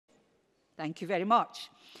Thank you very much.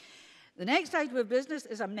 The next item of business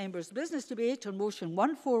is a members' business debate on motion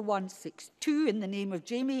 14162 in the name of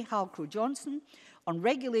Jamie Halcro Johnston on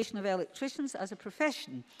regulation of electricians as a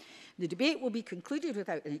profession. The debate will be concluded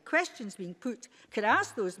without any questions being put. Can I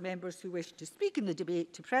ask those members who wish to speak in the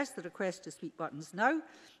debate to press the request to speak buttons now?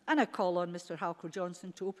 And I call on Mr Halcro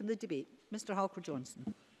Johnston to open the debate. Mr Halcro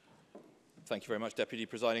Johnston. Thank you very much, Deputy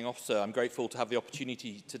Presiding Officer. I'm grateful to have the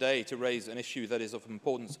opportunity today to raise an issue that is of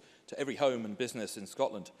importance to every home and business in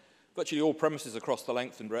Scotland. Virtually all premises across the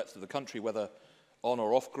length and breadth of the country, whether on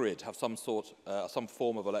or off-grid, have some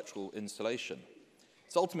form of electrical installation.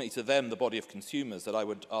 It's ultimately to them, the body of consumers, that I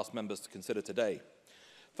would ask members to consider today.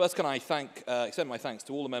 First, can I extend my thanks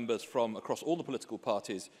to all the members from across all the political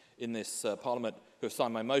parties in this Parliament who have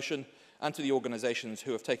signed my motion, and to the organisations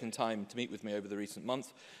who have taken time to meet with me over the recent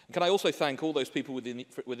months. And can I also thank all those people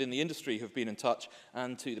within the industry who have been in touch,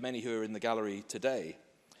 and to the many who are in the gallery today.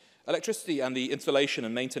 Electricity and the installation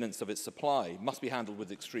and maintenance of its supply must be handled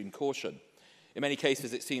with extreme caution. In many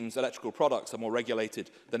cases, it seems electrical products are more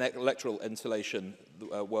regulated than electrical installation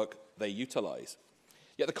work they utilise.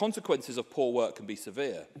 Yet the consequences of poor work can be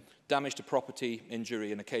severe: damage to property,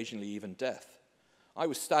 injury, and occasionally even death. I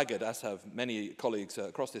was staggered, as have many colleagues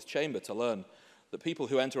across this chamber, to learn that people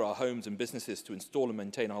who enter our homes and businesses to install and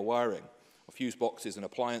maintain our wiring, our fuse boxes and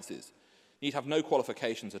appliances, need have no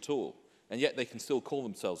qualifications at all, and yet they can still call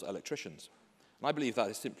themselves electricians. And I believe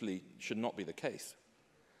that simply should not be the case.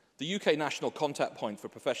 The UK National Contact Point for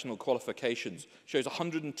Professional Qualifications shows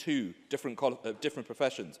 102 different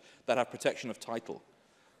professions that have protection of title.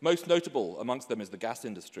 Most notable amongst them is the gas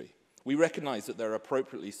industry. We recognise that there are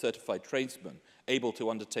appropriately certified tradesmen able to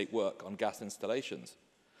undertake work on gas installations.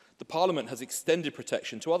 The Parliament has extended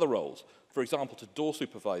protection to other roles, for example to door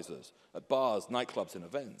supervisors at bars, nightclubs and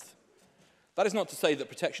events. That is not to say that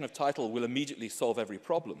protection of title will immediately solve every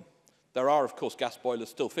problem. There are, of course, gas boilers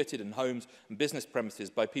still fitted in homes and business premises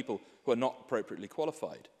by people who are not appropriately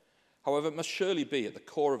qualified. However, it must surely be at the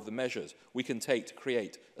core of the measures we can take to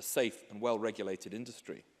create a safe and well-regulated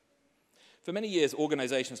industry. For many years,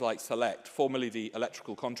 organisations like Select, formerly the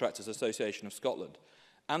Electrical Contractors Association of Scotland,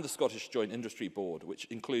 and the Scottish Joint Industry Board, which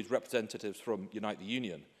includes representatives from Unite the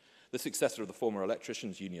Union, the successor of the former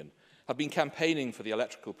Electricians Union, have been campaigning for the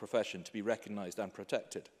electrical profession to be recognised and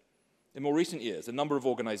protected. In more recent years, a number of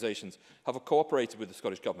organisations have cooperated with the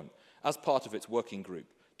Scottish Government as part of its working group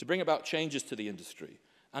to bring about changes to the industry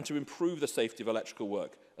and to improve the safety of electrical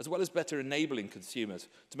work, as well as better enabling consumers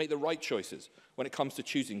to make the right choices when it comes to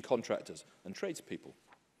choosing contractors and tradespeople.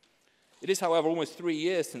 It is, however, almost 3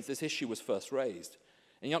 years since this issue was first raised,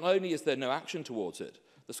 and yet not only is there no action towards it,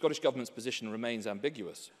 the Scottish Government's position remains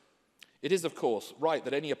ambiguous. It is, of course, right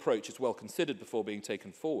that any approach is well considered before being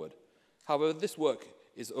taken forward. However, this work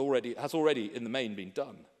has already in the main been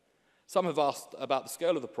done. Some have asked about the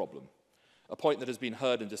scale of the problem, a point that has been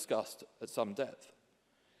heard and discussed at some depth.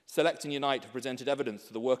 Select and Unite have presented evidence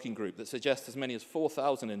to the working group that suggests as many as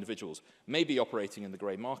 4,000 individuals may be operating in the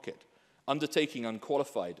grey market, undertaking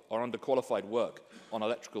unqualified or underqualified work on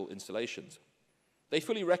electrical installations. They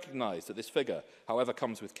fully recognise that this figure, however,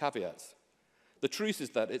 comes with caveats. The truth is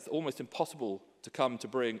that it's almost impossible to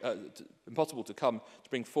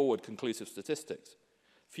bring forward conclusive statistics.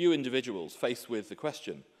 Few individuals faced with the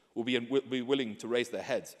question will be willing to raise their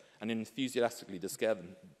heads and enthusiastically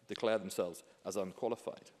declare themselves as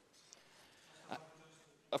unqualified.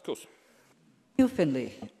 Of course. Neil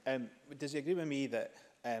Finlay. Does he agree with me that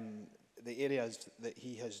the areas that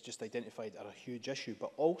he has just identified are a huge issue,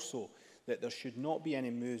 but also that there should not be any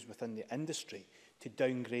moves within the industry to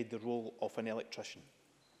downgrade the role of an electrician?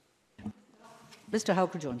 Mr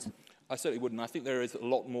Halcro Johnston. I certainly wouldn't. I think there is a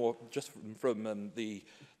lot more, just from the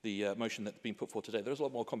motion that's been put forward today, there's a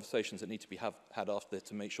lot more conversations that need to be had after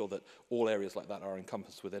to make sure that all areas like that are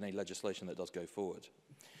encompassed within any legislation that does go forward.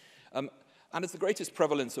 And as the greatest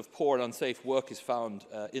prevalence of poor and unsafe work is found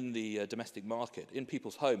in the domestic market, in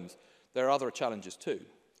people's homes, there are other challenges too.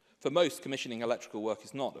 For most, commissioning electrical work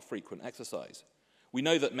is not a frequent exercise. We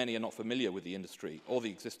know that many are not familiar with the industry or the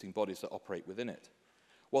existing bodies that operate within it.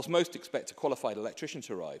 Whilst most expect a qualified electrician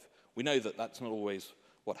to arrive, we know that that's not always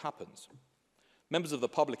what happens. Members of the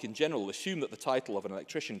public in general assume that the title of an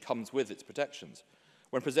electrician comes with its protections.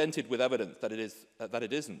 When presented with evidence that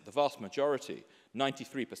it isn't, the vast majority,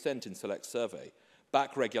 93% in Select survey,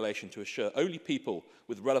 back regulation to assure only people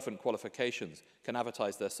with relevant qualifications can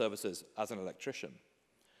advertise their services as an electrician.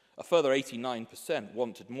 A further 89%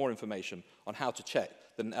 wanted more information on how to check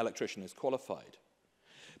that an electrician is qualified.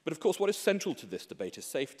 But of course, what is central to this debate is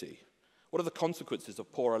safety. What are the consequences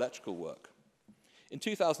of poor electrical work? In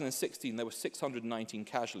 2016, there were 619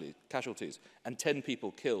 casualties and 10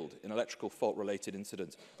 people killed in electrical fault-related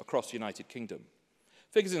incidents across the United Kingdom.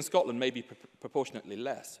 Figures in Scotland may be proportionately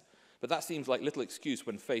less, but that seems like little excuse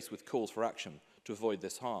when faced with calls for action to avoid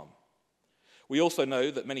this harm. We also know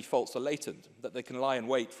that many faults are latent, that they can lie in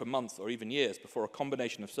wait for months or even years before a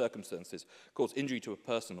combination of circumstances cause injury to a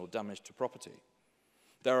person or damage to property.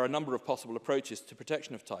 There are a number of possible approaches to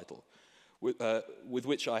protection of title, with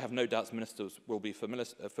which I have no doubts ministers will be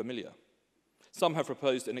familiar. Some have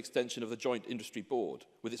proposed an extension of the Joint Industry Board,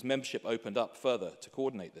 with its membership opened up further to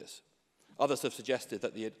coordinate this. Others have suggested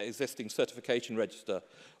that the existing certification register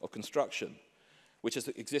of construction, which has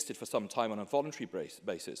existed for some time on a voluntary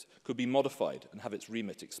basis, could be modified and have its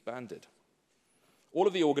remit expanded. All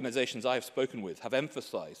of the organisations I have spoken with have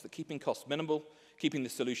emphasised that keeping costs minimal, keeping the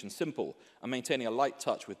solution simple, and maintaining a light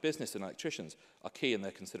touch with business and electricians are key in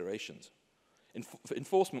their considerations.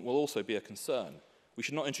 Enforcement will also be a concern. We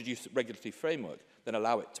should not introduce a regulatory framework, then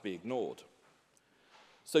allow it to be ignored.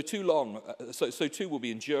 So too will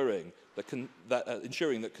be ensuring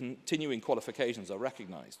that continuing qualifications are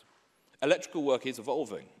recognised. Electrical work is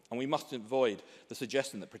evolving, and we must avoid the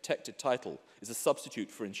suggestion that protected title is a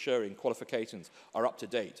substitute for ensuring qualifications are up to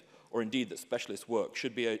date, or indeed that specialist work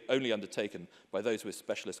should be only undertaken by those with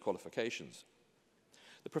specialist qualifications.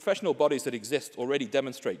 The professional bodies that exist already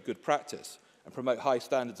demonstrate good practice and promote high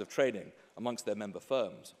standards of training amongst their member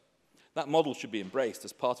firms. That model should be embraced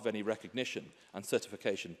as part of any recognition and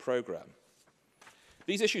certification programme.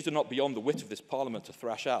 These issues are not beyond the wit of this Parliament to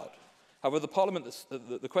thrash out. However,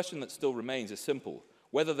 the question that still remains is simple: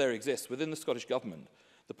 whether there exists within the Scottish Government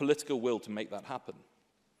the political will to make that happen.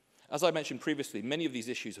 As I mentioned previously, many of these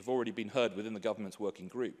issues have already been heard within the Government's working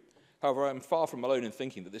group. However, I am far from alone in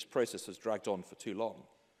thinking that this process has dragged on for too long.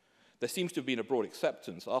 There seems to have been a broad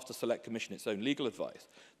acceptance, after Select Commission its own legal advice,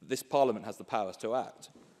 that this Parliament has the powers to act.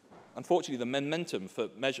 Unfortunately, the momentum for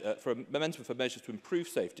measures to improve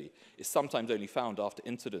safety is sometimes only found after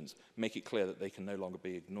incidents make it clear that they can no longer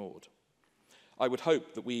be ignored. I would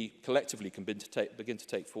hope that we collectively can begin to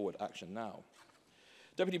take forward action now.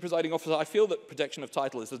 Deputy Presiding Officer, I feel that protection of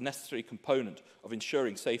title is a necessary component of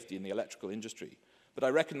ensuring safety in the electrical industry, but I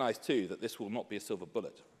recognise too that this will not be a silver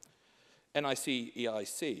bullet. NIC,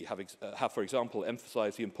 EIC have, for example,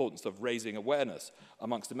 emphasised the importance of raising awareness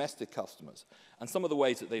amongst domestic customers and some of the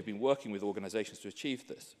ways that they've been working with organisations to achieve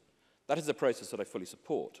this. That is a process that I fully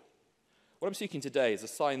support. What I'm seeking today is a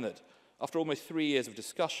sign that, after almost 3 years of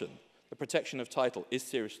discussion, the protection of title is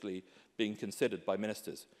seriously being considered by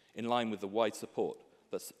ministers in line with the wide support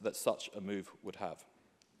that such a move would have.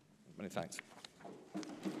 Many thanks.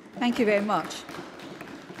 Thank you very much.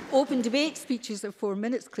 Open debate, speeches of 4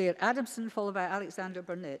 minutes. Claire Adamson, followed by Alexander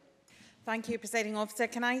Burnett. Thank you, Presiding Officer.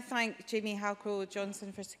 Can I thank Jamie Halcro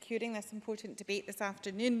Johnston for securing this important debate this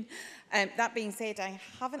afternoon? That being said, I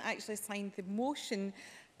haven't actually signed the motion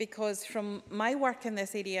because from my work in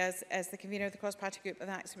this area as the convener of the cross-party group of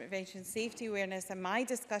accident prevention safety awareness and my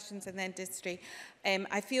discussions in the industry,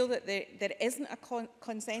 I feel that there isn't a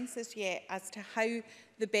consensus yet as to how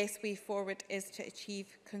the best way forward is to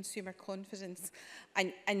achieve consumer confidence.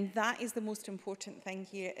 And that is the most important thing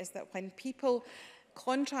here, is that when people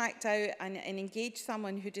contract out and engage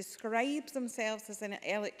someone who describes themselves as an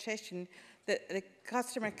electrician, that the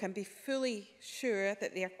customer can be fully sure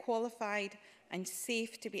that they are qualified and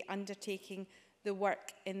safe to be undertaking the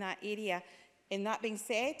work in that area. In that being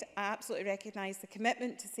said, I absolutely recognise the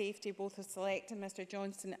commitment to safety, both of Select and Mr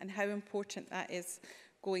Johnston, and how important that is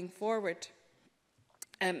going forward.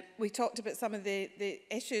 We talked about some of the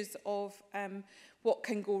issues of what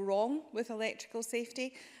can go wrong with electrical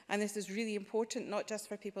safety, and this is really important, not just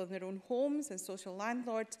for people in their own homes and social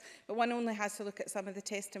landlords, but one only has to look at some of the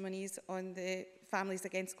testimonies on the Families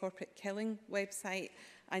Against Corporate Killing website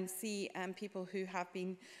and see people who have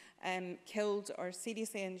been killed or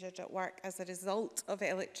seriously injured at work as a result of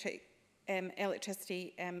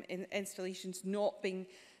electricity installations not being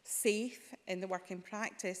safe in the working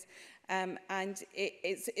practice. And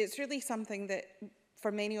it's really something that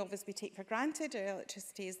for many of us we take for granted. Our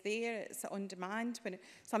electricity is there, it's on demand. When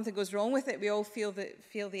something goes wrong with it, we all feel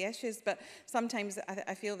the issues, but sometimes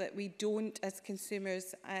I feel that we don't, as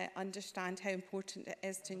consumers, understand how important it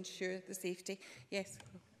is to ensure the safety. Yes.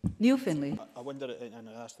 Neil Finlay. I wonder, and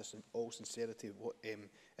I ask this in all sincerity, what,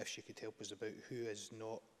 if she could help us about who is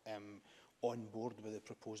not on board with the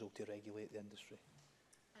proposal to regulate the industry.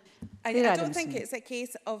 I don't think it's a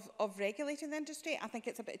case of regulating the industry. I think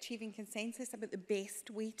it's about achieving consensus about the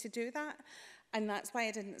best way to do that. And that's why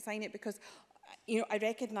I didn't sign it, because I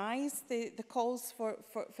recognise the calls for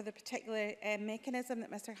the particular mechanism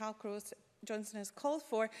that Mr Halcro Johnston has called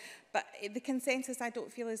for, but the consensus I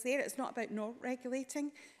don't feel is there. It's not about not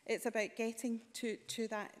regulating, it's about getting to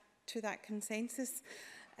that consensus.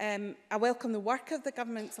 I welcome the work of the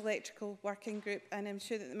Government's Electrical Working Group, and I'm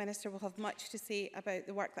sure that the Minister will have much to say about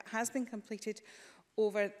the work that has been completed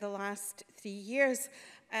over the last 3 years.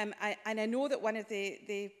 And I know that one of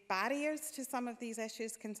the barriers to some of these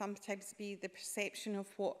issues can sometimes be the perception of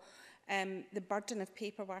what the burden of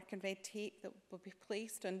paperwork and red tape that will be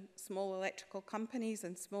placed on small electrical companies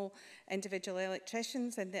and small individual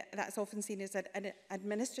electricians, and that's often seen as an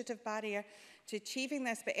administrative barrier to achieving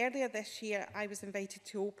this. But earlier this year, I was invited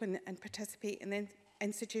to open and participate in the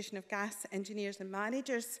Institution of Gas Engineers and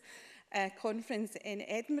Managers conference in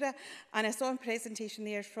Edinburgh, and I saw a presentation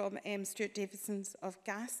there from Stuart Davidson's of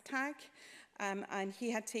Gas Tag, and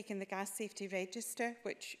he had taken the Gas Safety Register,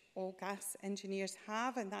 which all gas engineers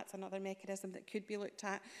have, and that's another mechanism that could be looked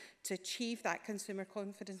at to achieve that consumer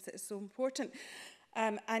confidence that is so important.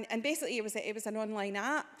 And basically it was an online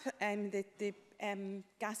app, and the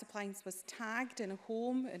gas appliance was tagged in a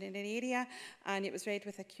home and in an area, and it was read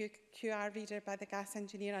with a QR reader by the gas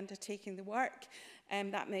engineer undertaking the work.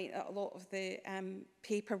 That made a lot of the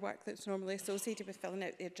paperwork that's normally associated with filling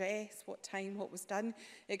out the address, what time, what was done.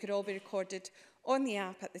 It could all be recorded on the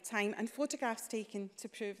app at the time, and photographs taken to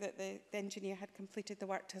prove that the engineer had completed the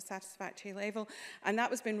work to a satisfactory level. And that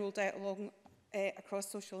was being rolled out along across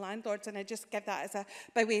social landlords, and I just give that as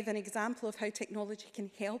by way of an example of how technology can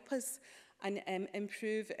help us and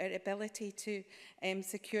improve our ability to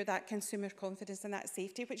secure that consumer confidence and that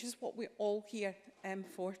safety, which is what we're all here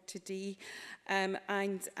for today. And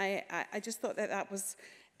I just thought that that was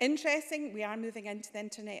interesting. We are moving into the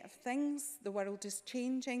Internet of Things. The world is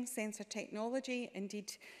changing. Sensor technology,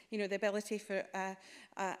 indeed, you know, the ability for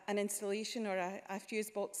an installation or a fuse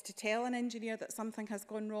box to tell an engineer that something has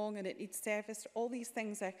gone wrong and it needs serviced. All these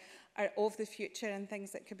things are of the future and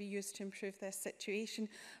things that could be used to improve this situation.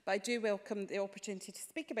 But I do welcome the opportunity to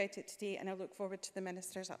speak about it today, and I look forward to the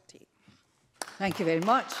Minister's update. Thank you very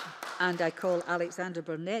much. And I call Alexander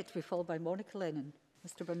Burnett, to be followed by Monica Lennon.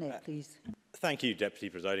 Mr Burnett, please. Thank you, Deputy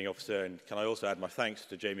Presiding Officer, and can I also add my thanks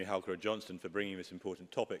to Jamie Halcro Johnston for bringing this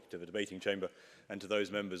important topic to the debating chamber and to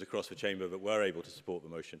those members across the chamber that were able to support the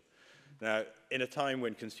motion. Now, in a time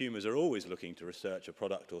when consumers are always looking to research a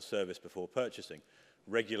product or service before purchasing,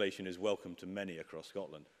 regulation is welcome to many across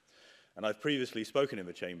Scotland. And I've previously spoken in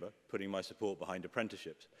the chamber, putting my support behind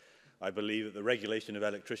apprenticeships. I believe that the regulation of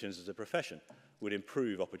electricians as a profession would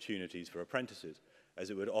improve opportunities for apprentices, as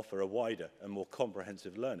it would offer a wider and more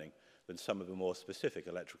comprehensive learning than some of the more specific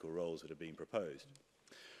electrical roles that are being proposed.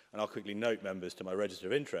 And I'll quickly note, members, to my register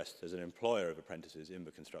of interest as an employer of apprentices in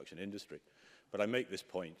the construction industry. But I make this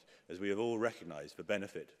point as we have all recognised the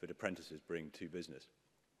benefit that apprentices bring to business.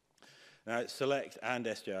 Now, Select and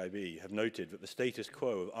SJIB have noted that the status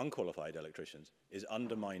quo of unqualified electricians is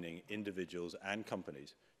undermining individuals and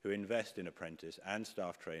companies who invest in apprentice and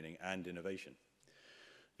staff training and innovation.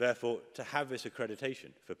 Therefore, to have this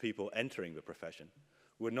accreditation for people entering the profession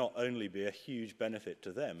would not only be a huge benefit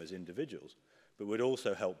to them as individuals, but would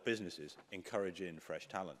also help businesses encourage in fresh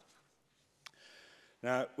talent.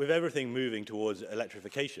 Now, with everything moving towards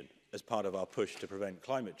electrification as part of our push to prevent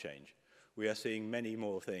climate change, we are seeing many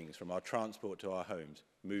more things from our transport to our homes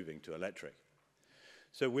moving to electric.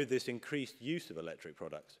 So with this increased use of electric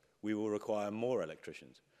products, we will require more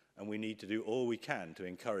electricians, and we need to do all we can to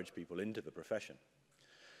encourage people into the profession.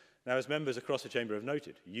 Now, as members across the chamber have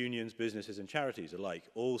noted, unions, businesses and charities alike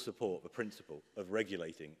all support the principle of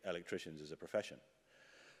regulating electricians as a profession.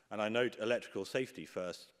 And I note electrical safety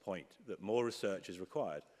first point that more research is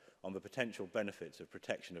required on the potential benefits of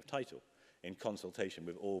protection of title in consultation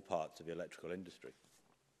with all parts of the electrical industry.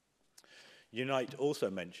 Unite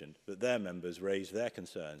also mentioned that their members raised their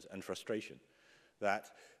concerns and frustration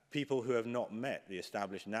that people who have not met the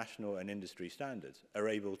established national and industry standards are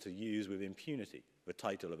able to use with impunity the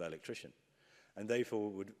title of electrician, and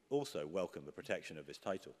therefore would also welcome the protection of this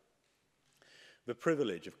title. The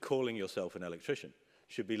privilege of calling yourself an electrician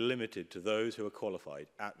should be limited to those who are qualified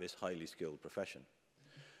at this highly skilled profession.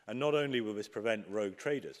 And not only will this prevent rogue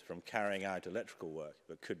traders from carrying out electrical work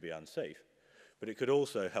that could be unsafe, but it could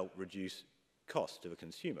also help reduce costs to the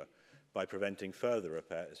consumer by preventing further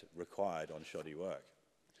repairs required on shoddy work.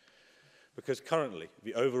 Because currently,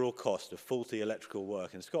 the overall cost of faulty electrical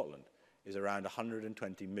work in Scotland is around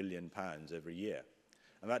 £120 million every year,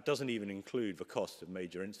 and that doesn't even include the cost of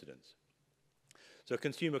major incidents. So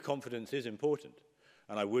consumer confidence is important,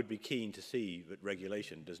 and I would be keen to see that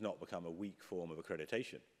regulation does not become a weak form of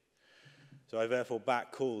accreditation. So I therefore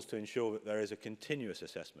back calls to ensure that there is a continuous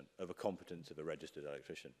assessment of the competence of a registered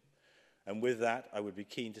electrician. And with that, I would be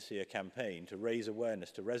keen to see a campaign to raise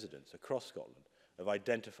awareness to residents across Scotland of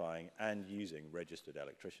identifying and using registered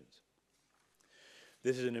electricians.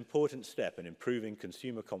 This is an important step in improving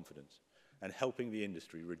consumer confidence and helping the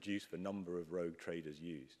industry reduce the number of rogue traders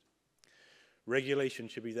used. Regulation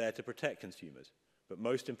should be there to protect consumers, but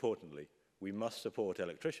most importantly, we must support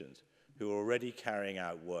electricians who are already carrying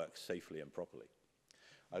out work safely and properly.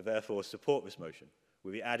 I therefore support this motion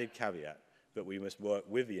with the added caveat that we must work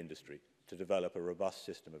with the industry to develop a robust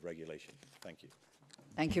system of regulation. Thank you.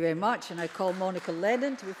 Thank you very much. And I call Monica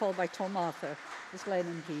Lennon to be followed by Tom Arthur. Ms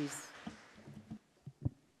Lennon, please.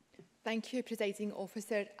 Thank you, Presiding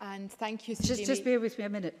Officer, and thank you, Just bear with me a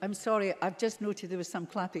minute. I'm sorry, I've just noted there was some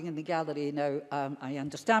clapping in the gallery. Now, I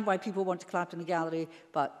understand why people want to clap in the gallery,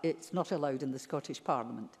 but it's not allowed in the Scottish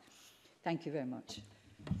Parliament. Thank you very much.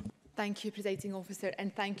 Thank you, Presiding Officer,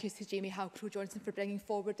 and thank you to Jamie Halcro-Johnston for bringing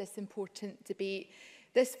forward this important debate.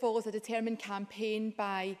 This follows a determined campaign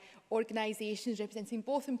by organisations representing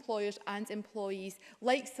both employers and employees,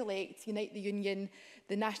 like Select, Unite the Union,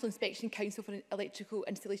 the National Inspection Council for Electrical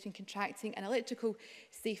Installation Contracting and Electrical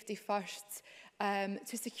Safety First,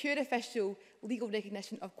 to secure official legal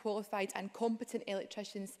recognition of qualified and competent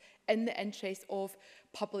electricians in the interest of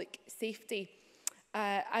public safety.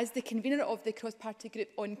 As the convener of the cross-party group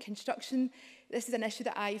on construction, this is an issue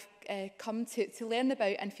that I've come to learn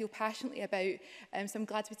about and feel passionately about, so I'm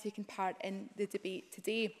glad to be taking part in the debate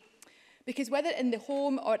today. Because whether in the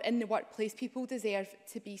home or in the workplace, people deserve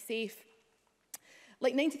to be safe.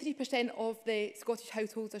 Like 93% of the Scottish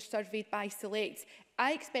households are surveyed by Select,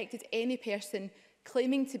 I expected any person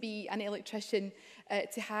claiming to be an electrician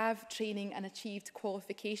to have training and achieved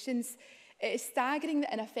qualifications. It is staggering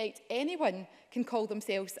that in effect anyone can call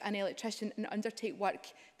themselves an electrician and undertake work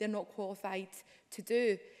they're not qualified to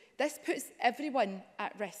do. This puts everyone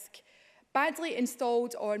at risk. Badly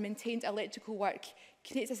installed or maintained electrical work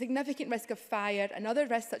creates a significant risk of fire and other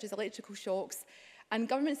risks such as electrical shocks, and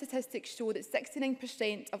government statistics show that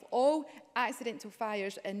 69% of all accidental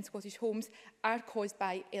fires in Scottish homes are caused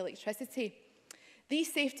by electricity.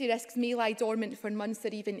 These safety risks may lie dormant for months or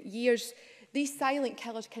even years. These silent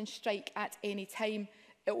killers can strike at any time.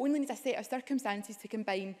 It only needs a set of circumstances to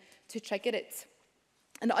combine to trigger it.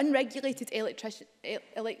 An unregulated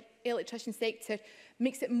electrician sector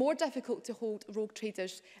makes it more difficult to hold rogue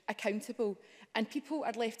traders accountable, and people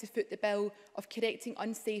are left to foot the bill of correcting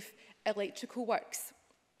unsafe electrical works.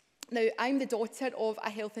 Now, I'm the daughter of a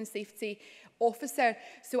health and safety officer,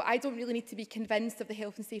 so I don't really need to be convinced of the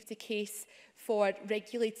health and safety case for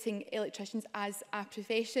regulating electricians as a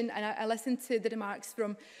profession. And I listened to the remarks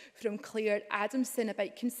from Claire Adamson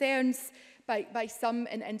about concerns by some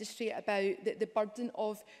in industry about the burden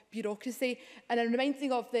of bureaucracy. And I'm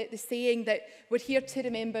reminding of the saying that we're here to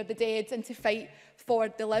remember the dead and to fight for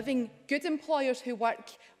the living. Good employers who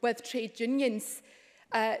work with trade unions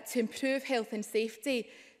to improve health and safety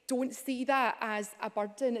don't see that as a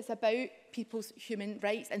burden. It's about people's human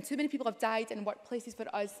rights. And too many people have died in workplaces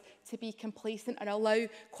for us to be complacent and allow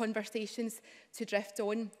conversations to drift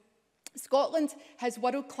on. Scotland has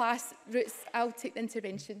world-class routes. I'll take the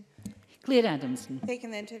intervention. Claire Adamson.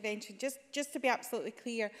 Taking the intervention. Just to be absolutely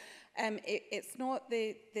clear, it's not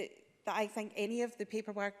that I think any of the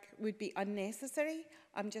paperwork would be unnecessary.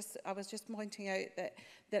 I was just pointing out that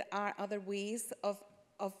there are other ways of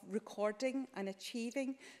recording and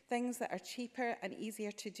achieving things that are cheaper and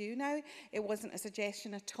easier to do now. It wasn't a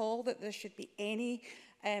suggestion at all that there should be any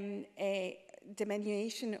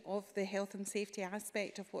diminution of the health and safety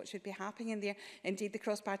aspect of what should be happening in there. Indeed, the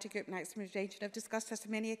cross-party group and Maximum Intervention have discussed this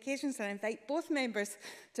on many occasions, and I invite both members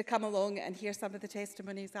to come along and hear some of the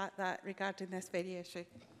testimonies at that regarding this very issue.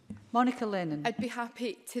 Monica Lennon. I'd be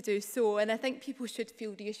happy to do so, and I think people should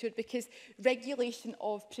feel reassured because regulation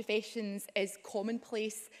of professions is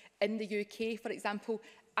commonplace in the UK. For example,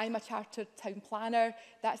 I'm a chartered town planner.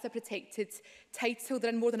 That's a protected title.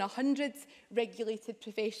 There are more than 100 regulated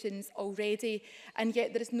professions already, and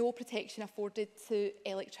yet there is no protection afforded to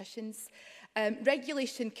electricians.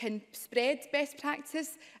 Regulation can spread best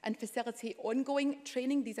practice and facilitate ongoing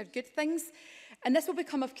training. These are good things. And this will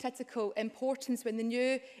become of critical importance when the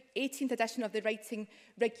new 18th edition of the wiring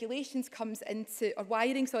regulations comes into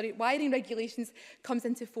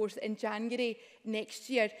force in January next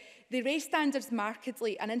year. They raise standards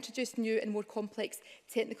markedly and introduce new and more complex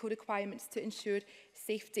technical requirements to ensure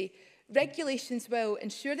safety. Regulations will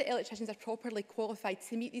ensure that electricians are properly qualified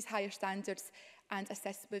to meet these higher standards and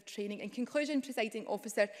assist with training. In conclusion, Presiding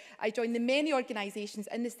Officer, I join the many organisations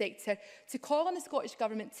in the sector to call on the Scottish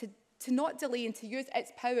Government to to not delay and to use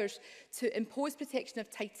its powers to impose protection of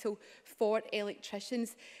title for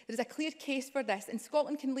electricians. There is a clear case for this, and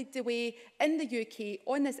Scotland can lead the way in the UK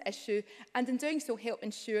on this issue, and in doing so help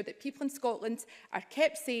ensure that people in Scotland are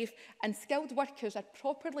kept safe and skilled workers are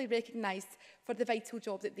properly recognised for the vital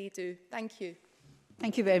job that they do. Thank you.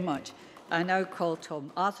 Thank you very much. I now call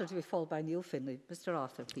Tom Arthur to be followed by Neil Findlay. Mr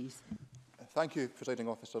Arthur, please. Thank you, Presiding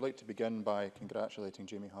Officer. I'd like to begin by congratulating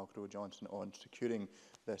Jamie Halcro-Johnston on securing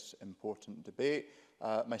this important debate.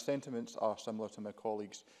 My sentiments are similar to my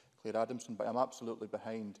colleagues Claire Adamson, but I'm absolutely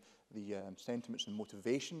behind the sentiments and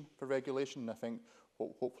motivation for regulation. And I think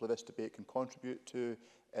what hopefully this debate can contribute to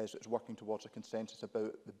is it's working towards a consensus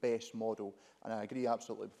about the best model. And I agree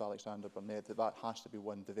absolutely with Alexander Burnett that that has to be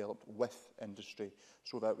one developed with industry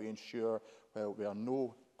so that we ensure, well, there are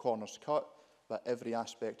no corners cut, that every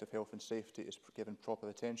aspect of health and safety is given proper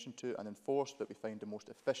attention to and enforced, that we find the most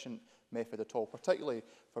efficient method at all, particularly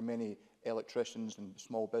for many electricians and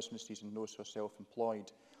small businesses and those who are self-employed.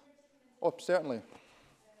 Oh, certainly.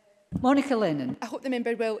 Monica Lennon. I hope the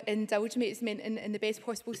member will indulge me. It's meant in the best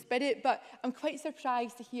possible spirit, but I'm quite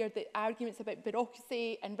surprised to hear the arguments about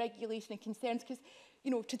bureaucracy and regulation and concerns, because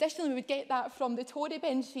traditionally we would get that from the Tory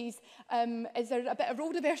benches. Is there a bit of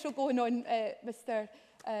role reversal going on, Mr.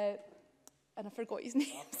 And I forgot his name.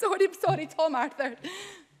 sorry, Tom Arthur.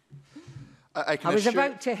 I was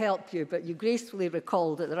about to help you, but you gracefully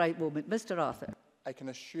recalled at the right moment. Mr Arthur. I can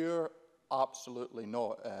assure absolutely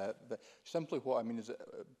not. Simply what I mean is,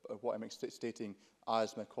 what I'm stating,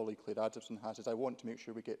 as my colleague Claire Adamson has, is I want to make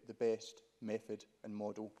sure we get the best method and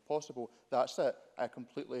model possible. That's it. I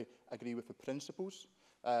completely agree with the principles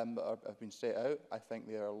that have been set out. I think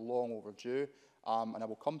they are long overdue, and I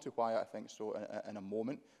will come to why I think so in a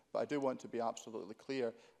moment. But I do want to be absolutely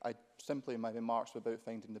clear. My remarks were about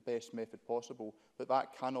finding the best method possible, but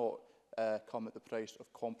that cannot come at the price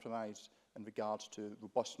of compromise in regards to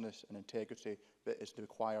robustness and integrity that is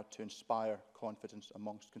required to inspire confidence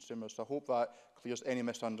amongst consumers. So I hope that clears any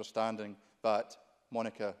misunderstanding that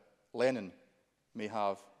Monica Lennon may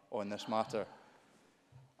have on this matter.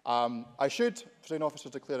 I should, Presiding Officer,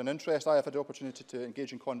 declare an interest. I have had the opportunity to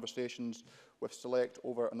engage in conversations with Select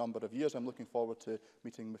over a number of years. I'm looking forward to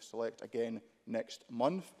meeting with Select again next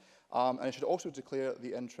month. And I should also declare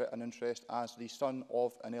an interest as the son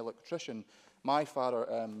of an electrician. My father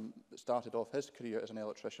started off his career as an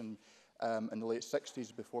electrician in the late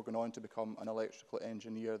 60s before going on to become an electrical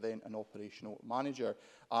engineer, then an operational manager.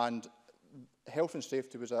 And health and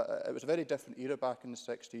safety was it was a very different era back in the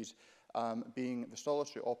 60s. Being the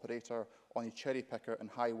solitary operator on a cherry picker in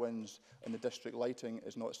high winds in the district lighting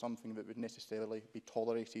is not something that would necessarily be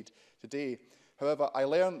tolerated today. However, I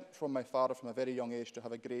learned from my father from a very young age to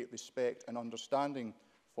have a great respect and understanding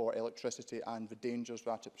for electricity and the dangers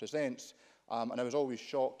that it presents. And I was always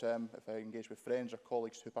shocked if I engaged with friends or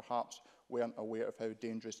colleagues who perhaps weren't aware of how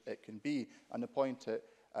dangerous it can be. And the point that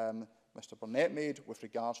Mr Burnett made with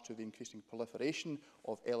regards to the increasing proliferation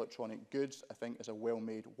of electronic goods, I think is a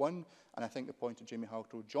well-made one. And I think the point that Jamie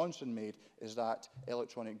Halcro-Johnston made is that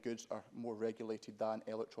electronic goods are more regulated than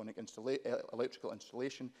electrical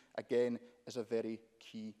installation, again, is a very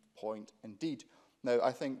key point indeed. Now,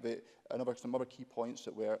 I think that some other key points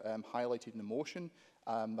that were highlighted in the motion,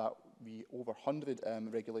 that the over 100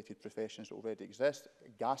 regulated professions that already exist,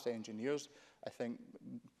 gas engineers, I think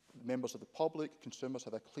members of the public, consumers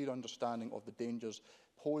have a clear understanding of the dangers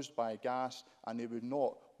posed by gas, and they would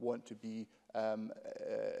not want to be we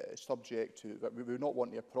would not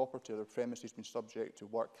want their property or their premises being subject to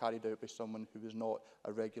work carried out by someone who is not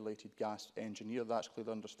a regulated gas engineer. That's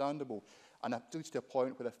clearly understandable. And it leads to a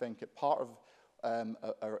point where I think that part of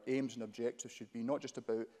our aims and objectives should be not just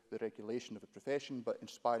about the regulation of the profession, but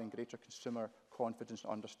inspiring greater consumer confidence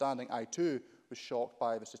and understanding. I too was shocked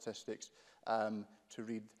by the statistics to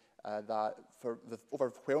read that for the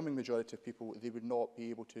overwhelming majority of people, they would not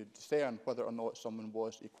be able to discern whether or not someone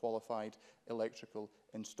was a qualified electrical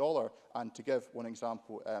installer. And to give one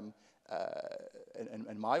example,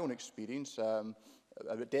 in my own experience,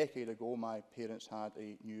 about a decade ago, my parents had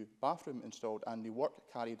a new bathroom installed, and the work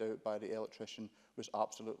carried out by the electrician was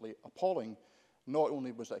absolutely appalling. Not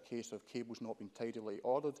only was it a case of cables not being tidily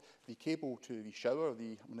ordered, the cable to the shower,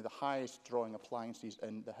 one of the highest drawing appliances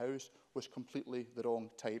in the house, was completely the wrong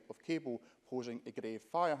type of cable, posing a grave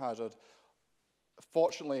fire hazard.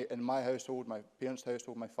 Fortunately, in my household, my parents'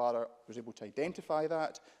 household, my father was able to identify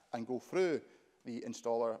that and go through the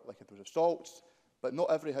installer like it was of salts. But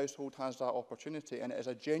not every household has that opportunity, and it is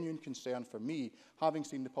a genuine concern for me, having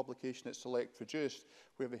seen the publication that Select produced,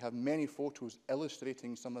 where they have many photos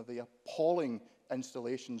illustrating some of the appalling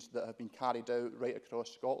installations that have been carried out right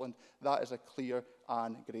across Scotland. That is a clear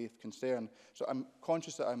and grave concern. So I'm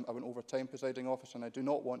conscious that I went over time, Presiding Officer, and I do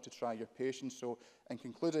not want to try your patience. So in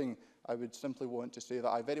concluding, I would simply want to say that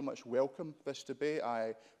I very much welcome this debate.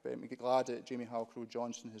 I'm glad that Jamie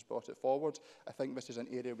Halcro-Johnston has brought it forward. I think this is an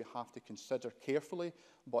area we have to consider carefully,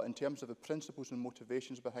 but in terms of the principles and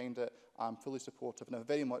motivations behind it, I'm fully supportive, and I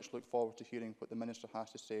very much look forward to hearing what the Minister has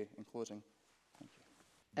to say in closing.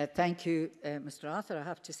 Thank you, Mr Arthur. I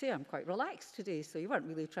have to say I'm quite relaxed today, so you weren't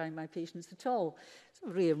really trying my patience at all. It's a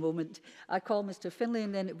rare moment. I call Mr Finlay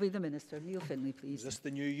and then it'll be the Minister. Neil Finlay, please. Is this the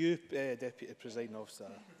new you, Deputy Presiding Officer?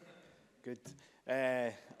 Good.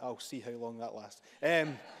 I'll see how long that lasts.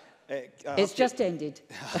 It's just ended.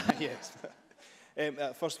 Yes.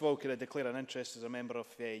 First of all, could I declare an interest as a member of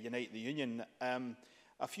Unite the Union?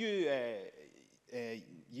 A few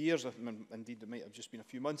years, indeed it might have just been a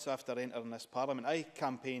few months after entering this Parliament, I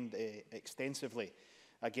campaigned extensively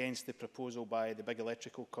against the proposal by the big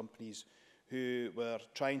electrical companies who were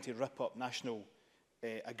trying to rip up national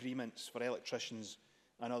agreements for electricians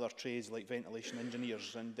and other trades like ventilation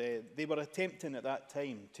engineers. And they were attempting at that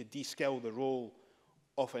time to de-skill the role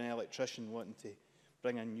of an electrician, wanting to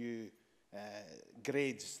bring in new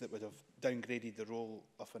grades that would have downgraded the role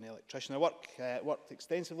of an electrician. I worked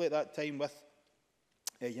extensively at that time with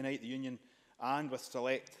Unite the Union and with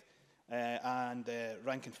Select and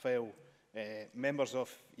rank and file members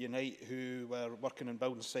of Unite who were working on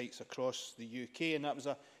building sites across the UK, and that was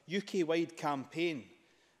a UK-wide campaign,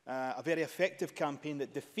 a very effective campaign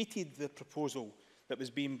that defeated the proposal that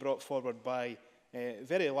was being brought forward by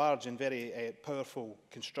very large and very powerful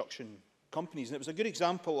construction companies. And it was a good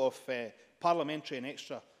example of parliamentary and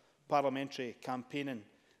extra parliamentary campaigning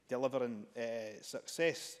delivering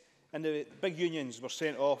success. And the big unions were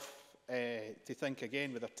sent off to think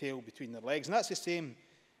again with their tail between their legs. And that's the same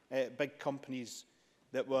big companies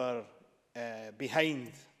that were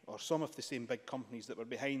behind, or some of the same big companies that were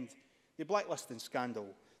behind the blacklisting scandal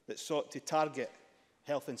that sought to target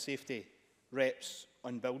health and safety reps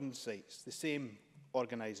on building sites, the same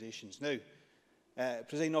organisations. Now,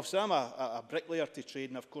 Presiding Officer, I'm a bricklayer to trade,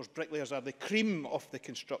 and of course bricklayers are the cream of the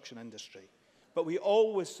construction industry. But we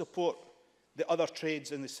always support the other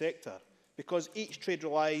trades in the sector because each trade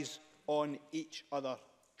relies on each other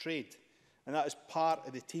trade. And that is part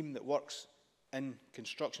of the team that works in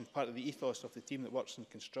construction, part of the ethos of the team that works in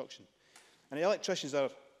construction. And the electricians are,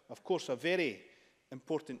 of course, a very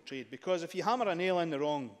important trade, because if you hammer a nail in the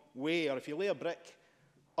wrong way, or if you lay a brick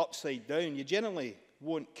upside down, you generally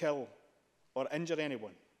won't kill or injure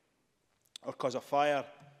anyone, or cause a fire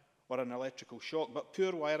or an electrical shock. But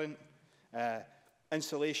poor wiring,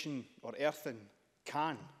 insulation or earthing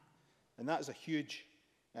can. And that is a huge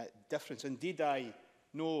difference. Indeed, I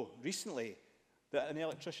know recently that an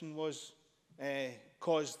electrician was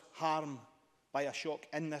caused harm by a shock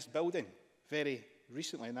in this building very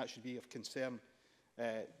recently, and that should be of concern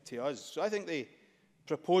to us. So I think the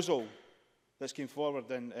proposal that's came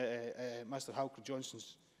forward in Mr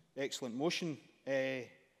Halcro-Johnston's excellent motion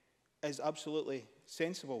is absolutely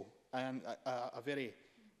sensible and a very,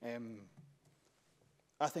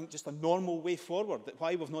 I think, just a normal way forward. That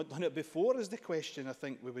why we've not done it before is the question I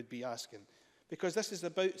think we would be asking. Because this is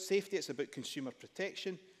about safety, it's about consumer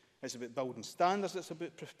protection, it's about building standards, it's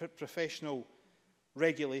about professional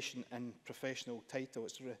regulation and professional title.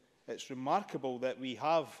 It's remarkable that we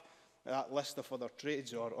have that list of other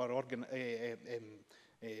trades or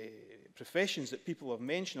professions that people have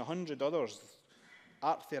mentioned, 100 others,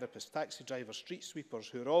 art therapists, taxi drivers, street sweepers,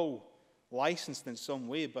 who are all licensed in some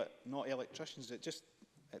way but not electricians. It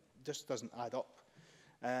just doesn't add up.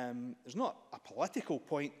 There's not a political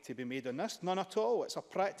point to be made on this, none at all. It's a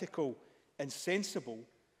practical and sensible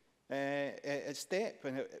step,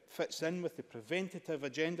 and it fits in with the preventative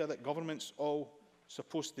agenda that government's all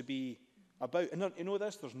supposed to be about. And you know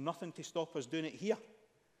this, there's nothing to stop us doing it here.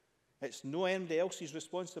 It's no anybody else's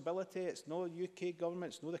responsibility. It's no UK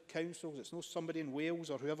government, it's no the councils, it's no somebody in Wales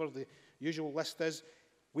or whoever the usual list is.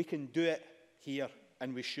 We can do it here,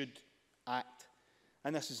 and we should act.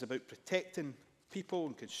 And this is about protecting people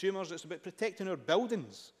and consumers. It's about protecting our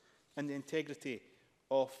buildings and the integrity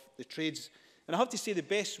of the trades. And I have to say, the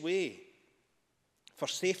best way for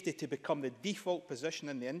safety to become the default position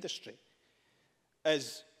in the industry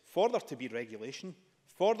is for there to be regulation,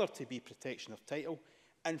 for there to be protection of title,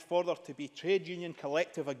 and for there to be trade union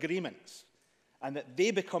collective agreements, and that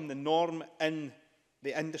they become the norm in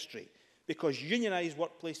the industry, because unionised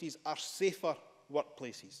workplaces are safer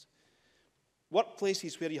workplaces.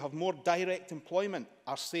 Workplaces where you have more direct employment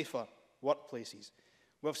are safer workplaces.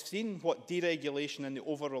 We've seen what deregulation and the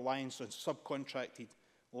over-reliance on subcontracted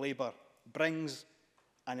labour brings,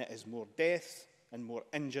 and it is more death and more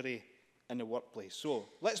injury in the workplace. So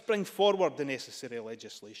let's bring forward the necessary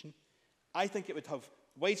legislation. I think it would have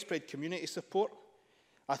widespread community support.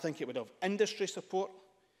 I think it would have industry support.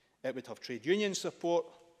 It would have trade union support.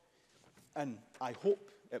 And I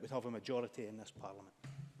hope it would have a majority in this Parliament.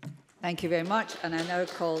 Thank you very much. And I now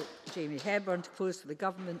call Jamie Hepburn to close for the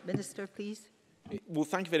Government. Minister, please. Well,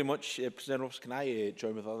 thank you very much, President Officer. Can I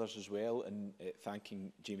join with others as well in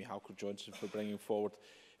thanking Jamie Halcro Johnson for bringing forward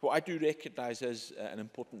what I do recognise as an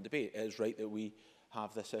important debate. It is right that we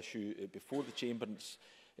have this issue before the Chamber, and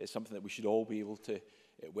it's something that we should all be able to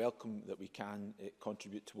welcome, that we can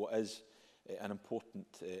contribute to what is an important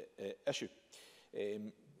issue.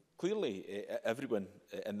 Clearly, everyone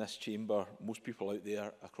in this chamber, most people out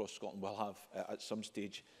there across Scotland will have, at some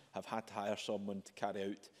stage, have had to hire someone to carry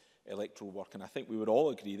out electoral work. And I think we would all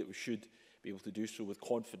agree that we should be able to do so with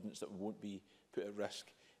confidence that we won't be put at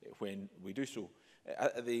risk when we do so.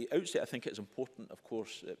 At the outset, I think it's important, of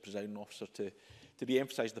course, Presiding Officer, to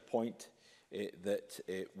re-emphasise the point that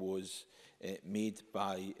was made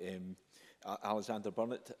by Alexander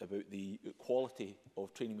Burnett about the quality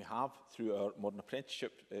of training we have through our modern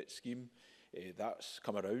apprenticeship scheme. That's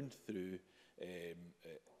come around through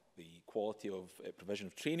the quality of provision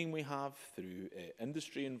of training we have, through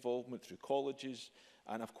industry involvement, through colleges,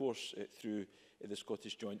 and of course through the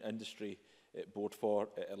Scottish Joint Industry Board for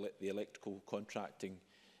the electrical contracting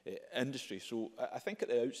industry. So I think at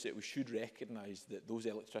the outset we should recognise that those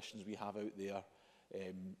electricians we have out there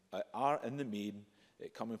are in the main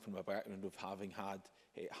coming from a background of having had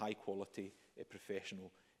high quality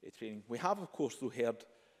professional training. We have of course though heard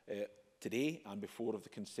today and before of the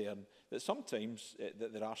concern that sometimes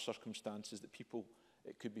that there are circumstances that people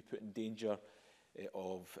could be put in danger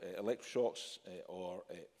of electroshocks or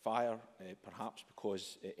fire, perhaps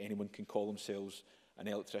because anyone can call themselves an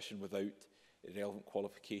electrician without relevant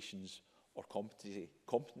qualifications or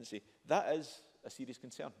competency. That is a serious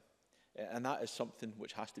concern, and that is something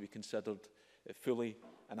which has to be considered fully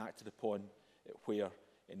and acted upon where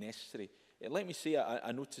necessary. Let me say,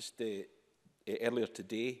 I noticed earlier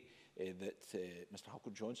today that Mr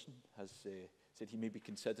Halcro Johnson has said he may be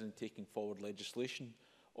considering taking forward legislation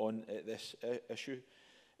on this issue.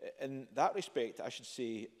 In that respect, I should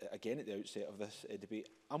say, again at the outset of this debate,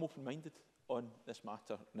 I'm open-minded on this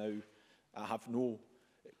matter. Now, I have no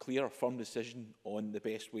clear or firm decision on the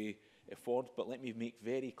best way forward, but let me make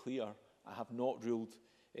very clear, I have not ruled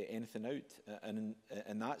anything out. And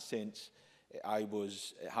in that sense, I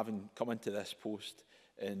was, having come into this post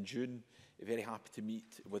in June, very happy to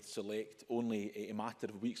meet with Select only a matter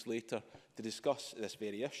of weeks later to discuss this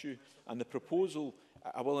very issue. And the proposal,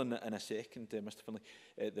 I will in a second, Mr Finlay,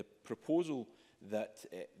 the proposal that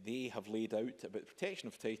they have laid out about protection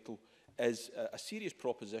of title is a serious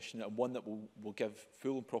proposition, and one that will give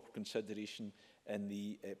full and proper consideration in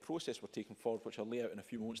the process we're taking forward, which I'll lay out in a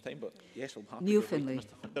few moments' time. But yes, I'll happy Neil to Finlay.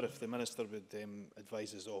 If the Minister would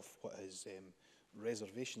advise us of what his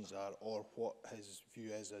reservations are, or what his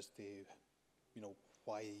view is as to, you know,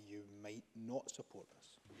 why you might not support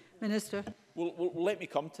this. Minister. Well, let me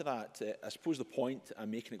come to that. I suppose the point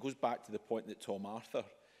I'm making, it goes back to the point that Tom Arthur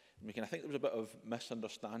was making. I think there was a bit of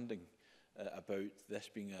misunderstanding about this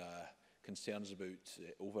being concerns about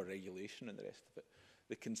over-regulation and the rest of it.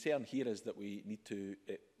 The concern here is that we need to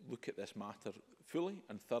look at this matter fully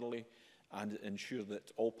and thoroughly and ensure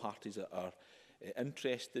that all parties that are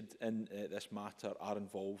interested in this matter are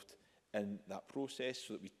involved in that process,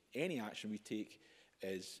 so that any action we take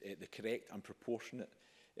is the correct and proportionate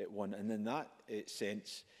one. And in that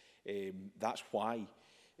sense, that's why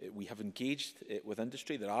we have engaged with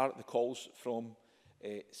industry. There are the calls from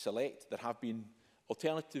Select. There have been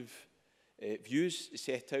alternative views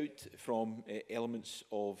set out from elements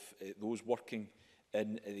of those working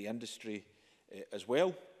in the industry as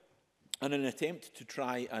well, in an attempt to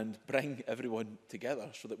try and bring everyone together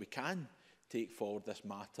so that we can take forward this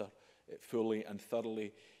matter fully and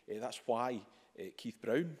thoroughly. That's why Keith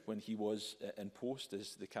Brown, when he was in post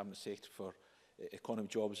as the Cabinet Secretary for Economy,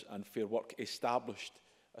 Jobs and Fair Work, established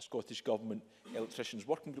a Scottish Government Electricians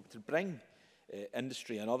Working Group to bring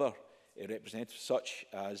industry and other representatives such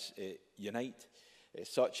as Unite,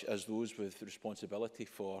 such as those with responsibility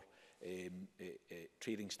for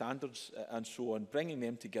trading standards and so on, bringing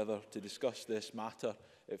them together to discuss this matter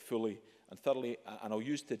fully and thoroughly. And I'll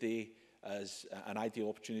use today as an ideal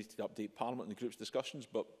opportunity to update Parliament on the group's discussions.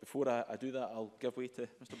 But before I do that, I'll give way to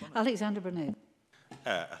Mr Burnett.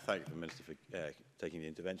 I thank the Minister for taking the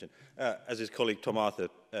intervention. As his colleague Tom Arthur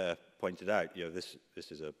pointed out, this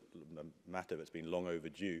is a matter that's been long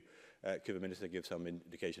overdue. Could the Minister give some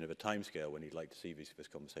indication of a timescale when he'd like to see this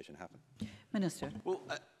conversation happen? Minister. Well,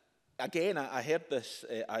 again, I heard this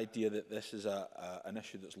idea that this is an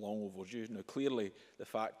issue that's long overdue. Now, clearly, the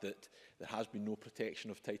fact that there has been no protection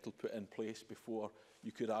of title put in place before,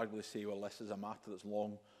 you could arguably say, well, this is a matter that's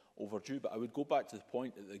long overdue. But I would go back to the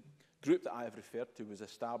point that the group that I have referred to was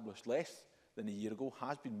established less than a year ago,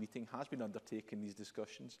 has been meeting, has been undertaking these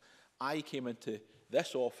discussions. I came into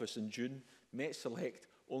this office in June, met Select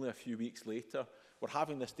only a few weeks later. We're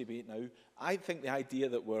having this debate now. I think the idea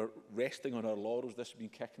that we're resting on our laurels, this has been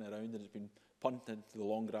kicking around and it's been punted into the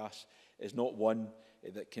long grass, is not one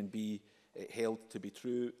that can be held to be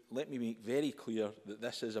true. Let me make very clear that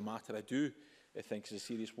this is a matter I do think is a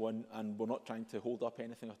serious one, and we're not trying to hold up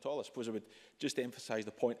anything at all. I suppose I would just emphasise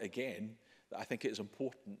the point again that I think it is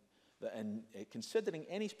important that in considering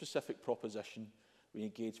any specific proposition, we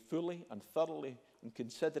engage fully and thoroughly in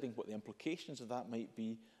considering what the implications of that might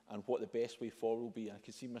be and what the best way forward will be. And I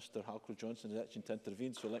can see Mr Halcro Johnston is itching to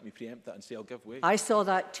intervene, so let me preempt that and say I'll give way. I saw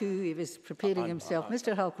that too. He was preparing himself.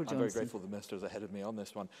 Mr Halcro Johnston. I'm very grateful the Minister is ahead of me on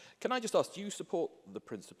this one. Can I just ask, do you support the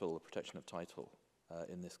principle of protection of title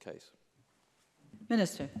in this case?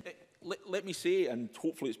 Minister. Let me say, and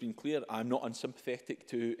hopefully it's been clear, I'm not unsympathetic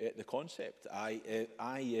to the concept.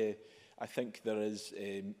 I think there is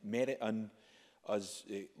merit in us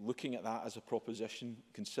looking at that as a proposition,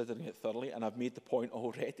 considering it thoroughly, and I've made the point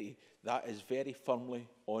already that is very firmly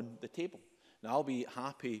on the table. Now, I'll be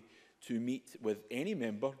happy to meet with any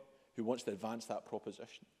member who wants to advance that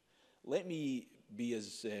proposition. Let me be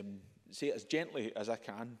say it as gently as I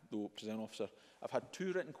can, though, Presiding Officer. I've had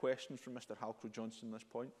 2 written questions from Mr Halcro Johnston on this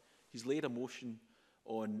point. He's laid a motion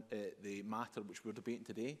on the matter which we're debating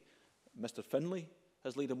today. Mr Finlay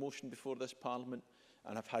has laid a motion before this Parliament,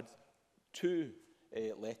 and I've had 2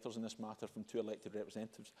 letters in this matter from 2 elected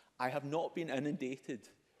representatives. I have not been inundated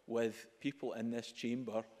with people in this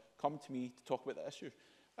chamber come to me to talk about the issue.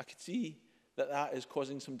 I could see that that is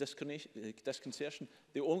causing some disconcertion.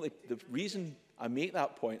 The reason I make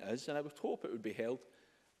that point is, and I would hope it would be held,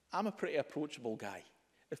 I'm a pretty approachable guy.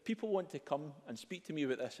 If people want to come and speak to me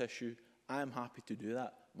about this issue, I am happy to do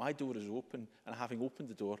that. My door is open, and having opened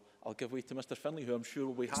the door, I'll give way to Mr Finlay, who I'm sure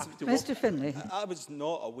will be happy to... Mr Finlay. I was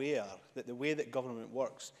not aware that the way that government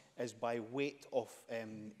works is by weight of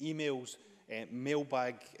emails,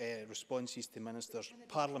 mailbag responses to ministers,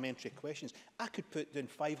 parliamentary questions. I could put down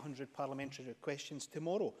 500 parliamentary questions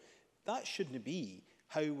tomorrow. That shouldn't be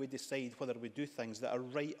how we decide whether we do things that are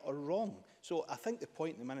right or wrong. So I think the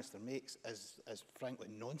point the Minister makes is frankly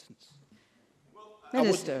nonsense.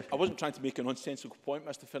 Minister. I wasn't trying to make a nonsensical point,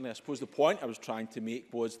 Mr Finlay. I suppose the point I was trying to make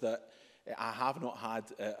was that I have not had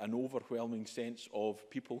an overwhelming sense of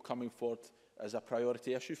people coming forward as a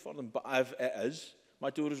priority issue for them. But if it is, my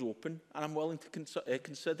door is open, and I'm willing to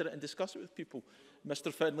consider it and discuss it with people.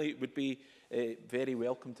 Mr Finlay would be very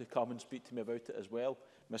welcome to come and speak to me about it as well.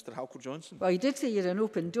 Mr Halcro Johnston. Well, you did say you're an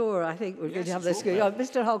open door. I think we're going to have this go.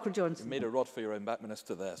 Mr Halcro Johnston. You made a rod for your own back,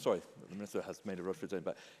 Minister, there. Sorry, the Minister has made a rod for his own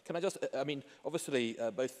back. Can I just, I mean, obviously,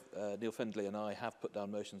 both Neil Findlay and I have put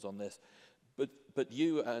down motions on this, but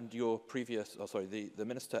you and your previous, the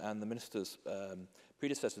Minister and the Minister's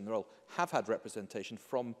predecessor in the role have had representation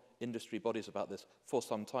from industry bodies about this for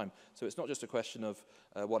some time. So it's not just a question of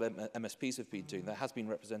what MSPs have been doing. There has been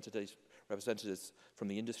representatives from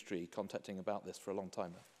the industry contacting about this for a long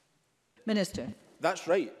time now. Minister. That's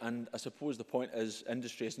right, and I suppose the point is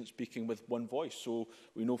industry isn't speaking with one voice. So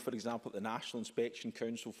we know, for example, the National Inspection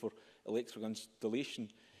Council for Electrical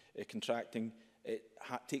Installation Contracting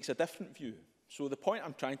takes a different view. So the point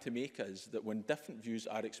I'm trying to make is that when different views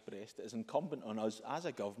are expressed, it is incumbent on us as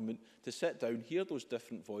a government to sit down, hear those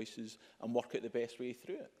different voices and work out the best way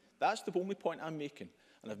through it. That's the only point I'm making.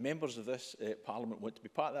 And if members of this Parliament want to be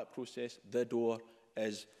part of that process, the door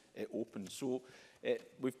is open. So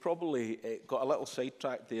we've probably got a little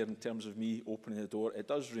sidetracked there in terms of me opening the door. It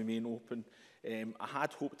does remain open. I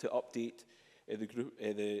had hoped to update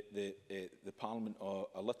the Parliament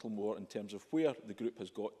a little more in terms of where the group has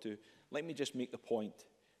got to. Let me just make the point.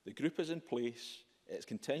 The group is in place. It's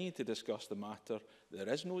continuing to discuss the matter. There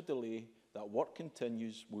is no delay. That work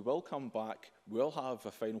continues. We will come back. We'll have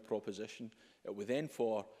a final proposition. It will then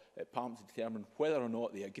for Parliament to determine whether or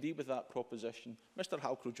not they agree with that proposition. Mr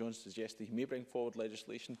Halcro Johnston suggested he may bring forward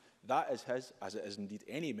legislation. That is his, as it is indeed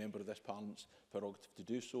any member of this Parliament's prerogative to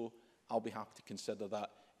do so. I'll be happy to consider that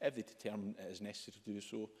if they determine it is necessary to do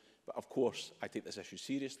so. But of course, I take this issue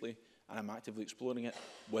seriously and I'm actively exploring it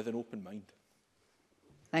with an open mind.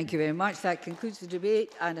 Thank you very much. That concludes the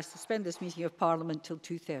debate, and I suspend this meeting of Parliament till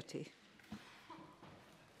 2:30.